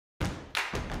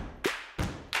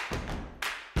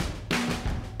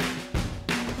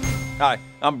Hi,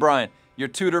 I'm Brian, your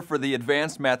tutor for the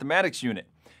Advanced Mathematics unit.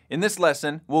 In this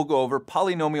lesson, we'll go over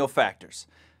polynomial factors.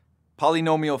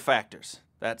 Polynomial factors.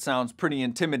 That sounds pretty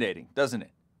intimidating, doesn't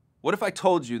it? What if I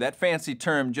told you that fancy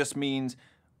term just means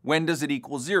when does it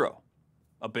equal 0?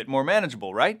 A bit more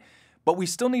manageable, right? But we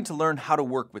still need to learn how to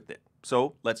work with it.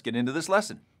 So let's get into this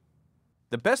lesson.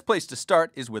 The best place to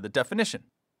start is with a definition.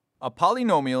 A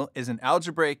polynomial is an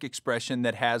algebraic expression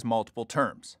that has multiple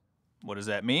terms. What does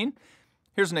that mean?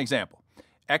 Here's an example.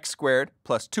 X squared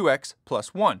plus 2x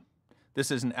plus 1.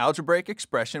 This is an algebraic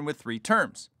expression with 3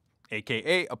 terms,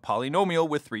 aka a polynomial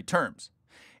with 3 terms.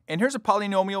 And here's a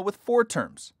polynomial with 4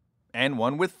 terms, and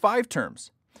one with 5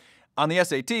 terms. On the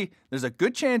SAT, there's a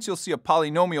good chance you'll see a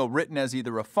polynomial written as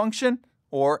either a function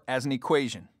or as an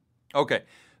equation. Okay,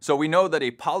 so we know that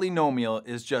a polynomial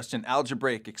is just an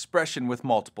algebraic expression with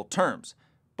multiple terms.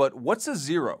 But what's a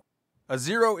 0? A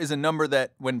 0 is a number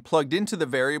that, when plugged into the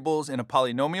variables in a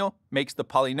polynomial, makes the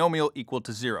polynomial equal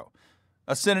to 0.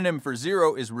 A synonym for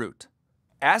 0 is root.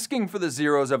 Asking for the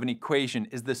zeros of an equation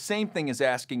is the same thing as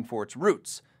asking for its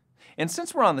roots. And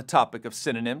since we're on the topic of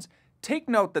synonyms, take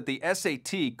note that the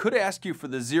SAT could ask you for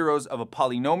the zeros of a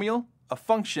polynomial, a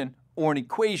function, or an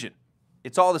equation.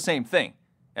 It's all the same thing,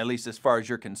 at least as far as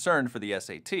you're concerned for the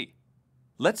SAT.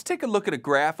 Let's take a look at a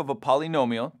graph of a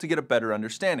polynomial to get a better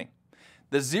understanding.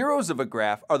 The zeros of a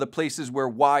graph are the places where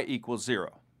y equals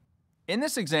 0. In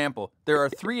this example, there are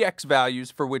 3 x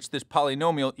values for which this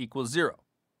polynomial equals 0.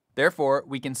 Therefore,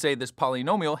 we can say this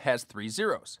polynomial has 3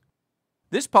 zeros.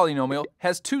 This polynomial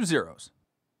has 2 zeros.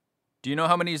 Do you know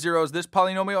how many zeros this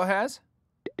polynomial has?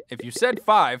 If you said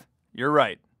 5, you're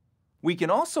right. We can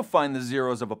also find the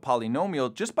zeros of a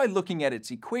polynomial just by looking at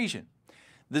its equation.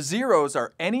 The zeros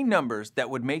are any numbers that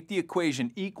would make the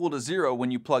equation equal to 0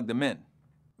 when you plug them in.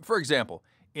 For example,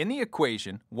 in the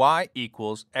equation y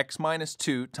equals x minus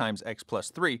 2 times x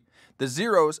plus 3, the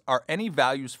zeros are any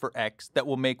values for x that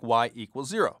will make y equal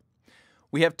 0.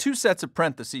 We have 2 sets of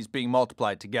parentheses being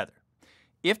multiplied together.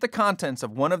 If the contents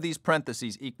of one of these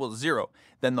parentheses equals 0,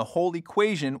 then the whole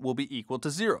equation will be equal to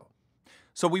 0.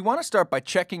 So we want to start by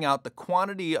checking out the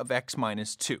quantity of x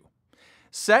minus 2.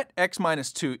 Set x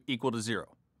minus 2 equal to 0.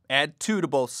 Add 2 to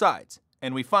both sides,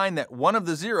 and we find that one of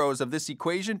the zeros of this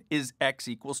equation is x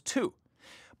equals 2.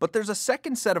 But there's a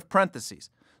second set of parentheses,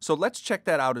 so let's check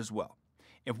that out as well.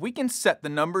 If we can set the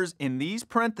numbers in these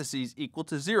parentheses equal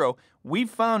to 0, we've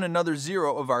found another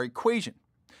 0 of our equation.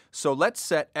 So let's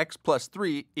set x plus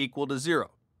 3 equal to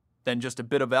 0. Then just a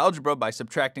bit of algebra by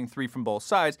subtracting 3 from both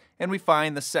sides, and we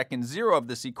find the second 0 of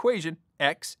this equation,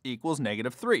 x equals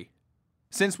negative 3.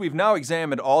 Since we've now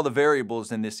examined all the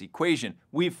variables in this equation,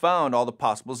 we've found all the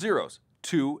possible zeros,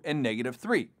 2 and negative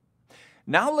 3.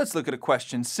 Now let's look at a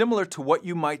question similar to what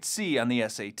you might see on the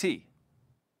SAT.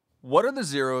 What are the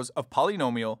zeros of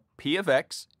polynomial p of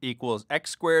x equals x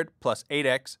squared plus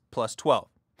 8x plus 12?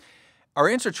 Our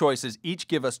answer choices each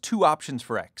give us 2 options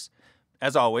for x.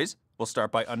 As always, we'll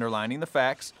start by underlining the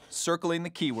facts, circling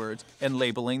the keywords, and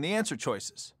labeling the answer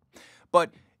choices.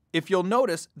 But if you'll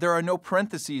notice, there are no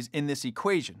parentheses in this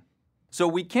equation. So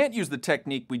we can't use the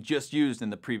technique we just used in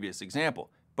the previous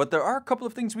example. But there are a couple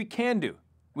of things we can do.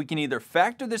 We can either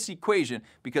factor this equation,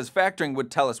 because factoring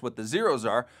would tell us what the zeros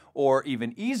are, or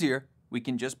even easier, we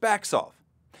can just back solve.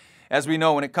 As we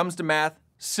know, when it comes to math,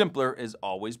 simpler is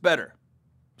always better.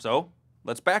 So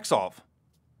let's back solve.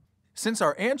 Since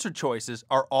our answer choices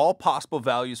are all possible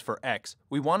values for x,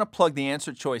 we want to plug the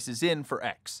answer choices in for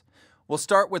x. We'll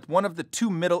start with one of the 2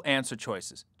 middle answer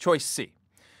choices, choice C.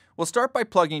 We'll start by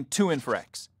plugging 2 in for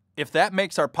x. If that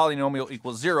makes our polynomial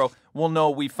equal 0, we'll know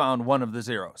we found one of the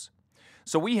zeros.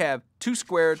 So we have 2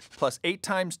 squared plus 8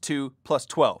 times 2 plus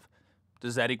 12.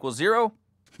 Does that equal 0?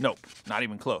 Nope, not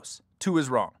even close. 2 is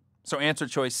wrong. So answer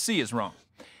choice C is wrong.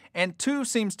 And 2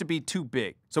 seems to be too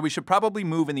big, so we should probably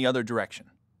move in the other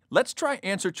direction. Let's try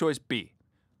answer choice B.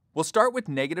 We'll start with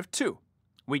negative 2.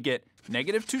 We get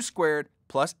negative 2 squared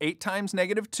plus 8 times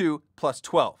negative 2 plus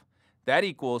 12. That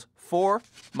equals 4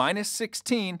 minus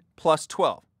 16 plus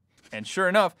 12. And sure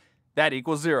enough, that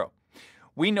equals 0.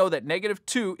 We know that negative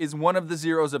 2 is one of the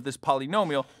zeros of this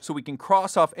polynomial, so we can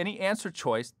cross off any answer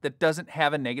choice that doesn't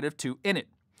have a negative 2 in it.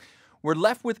 We're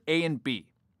left with A and B.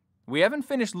 We haven't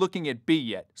finished looking at B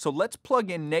yet, so let's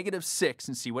plug in negative 6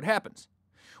 and see what happens.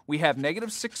 We have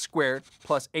negative 6 squared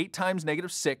plus 8 times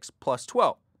negative 6 plus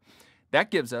 12.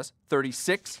 That gives us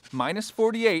 36 minus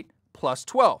 48 plus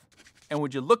 12. And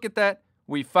would you look at that?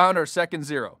 We found our second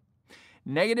 0.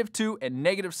 Negative 2 and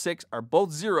negative 6 are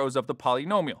both zeros of the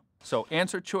polynomial, so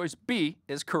answer choice B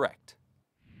is correct.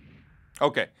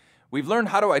 Okay, we've learned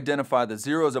how to identify the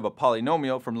zeros of a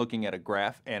polynomial from looking at a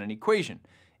graph and an equation.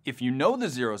 If you know the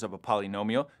zeros of a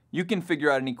polynomial, you can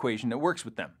figure out an equation that works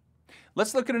with them.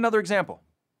 Let's look at another example.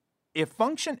 If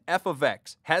function f of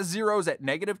x has zeros at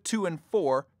 -2 and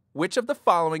 4, which of the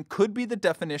following could be the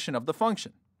definition of the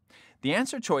function? The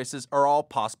answer choices are all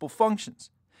possible functions.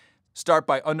 Start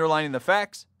by underlining the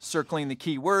facts, circling the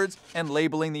key words, and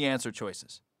labeling the answer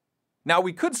choices. Now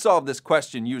we could solve this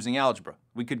question using algebra.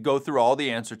 We could go through all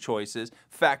the answer choices,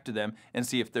 factor them, and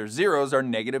see if their zeros are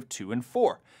 -2 and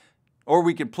 4. Or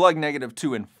we could plug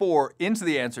 -2 and 4 into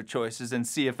the answer choices and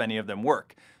see if any of them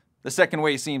work. The second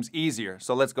way seems easier,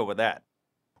 so let's go with that.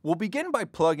 We'll begin by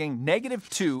plugging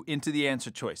 -2 into the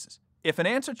answer choices. If an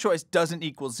answer choice doesn't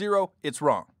equal 0, it's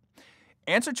wrong.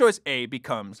 Answer choice A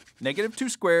becomes -2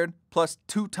 squared plus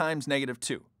 2 times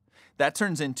 -2. That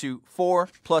turns into 4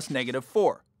 plus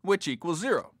 -4, which equals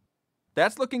 0.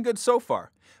 That's looking good so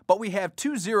far, but we have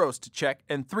 2 zeros to check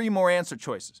and 3 more answer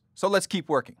choices, so let's keep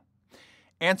working.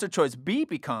 Answer choice B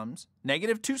becomes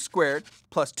 -2 squared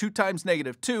plus 2 times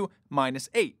 -2 minus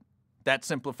 8. That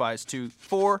simplifies to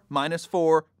 4 minus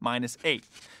 4 minus 8,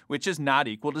 which is not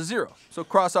equal to 0, so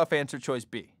cross off answer choice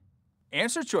B.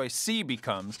 Answer choice C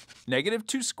becomes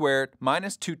 -2 squared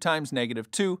minus 2 times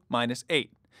 -2 minus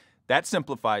 8. That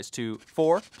simplifies to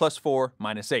 4 plus 4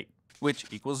 minus 8, which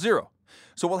equals 0.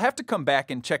 So we'll have to come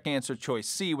back and check answer choice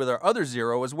C with our other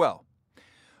 0 as well.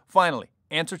 Finally,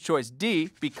 answer choice D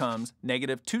becomes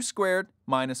 -2 squared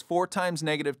minus 4 times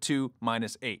 -2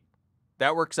 minus 8.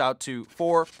 That works out to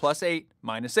 4 plus 8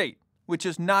 minus 8, which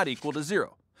is not equal to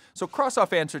 0. So cross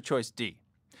off answer choice D.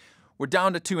 We're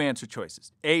down to 2 answer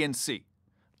choices, A and C.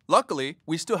 Luckily,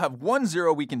 we still have 1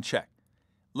 0 we can check.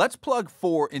 Let's plug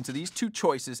 4 into these 2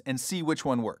 choices and see which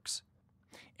one works.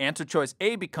 Answer choice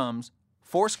A becomes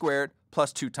 4 squared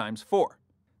plus 2 times 4.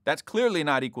 That's clearly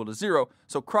not equal to 0,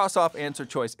 so cross off answer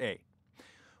choice A.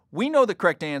 We know the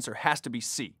correct answer has to be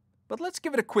C, but let's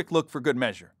give it a quick look for good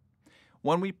measure.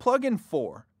 When we plug in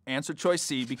 4, answer choice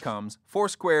C becomes 4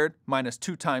 squared minus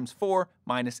 2 times 4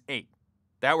 minus 8.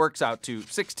 That works out to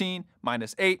 16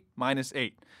 minus 8 minus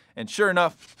 8. And sure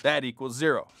enough, that equals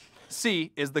 0.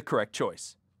 C is the correct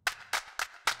choice.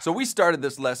 So we started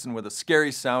this lesson with a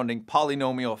scary sounding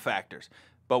polynomial factors,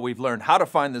 but we've learned how to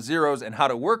find the zeros and how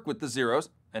to work with the zeros,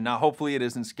 and now hopefully it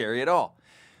isn't scary at all.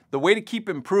 The way to keep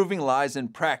improving lies in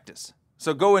practice.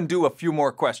 So go and do a few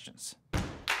more questions.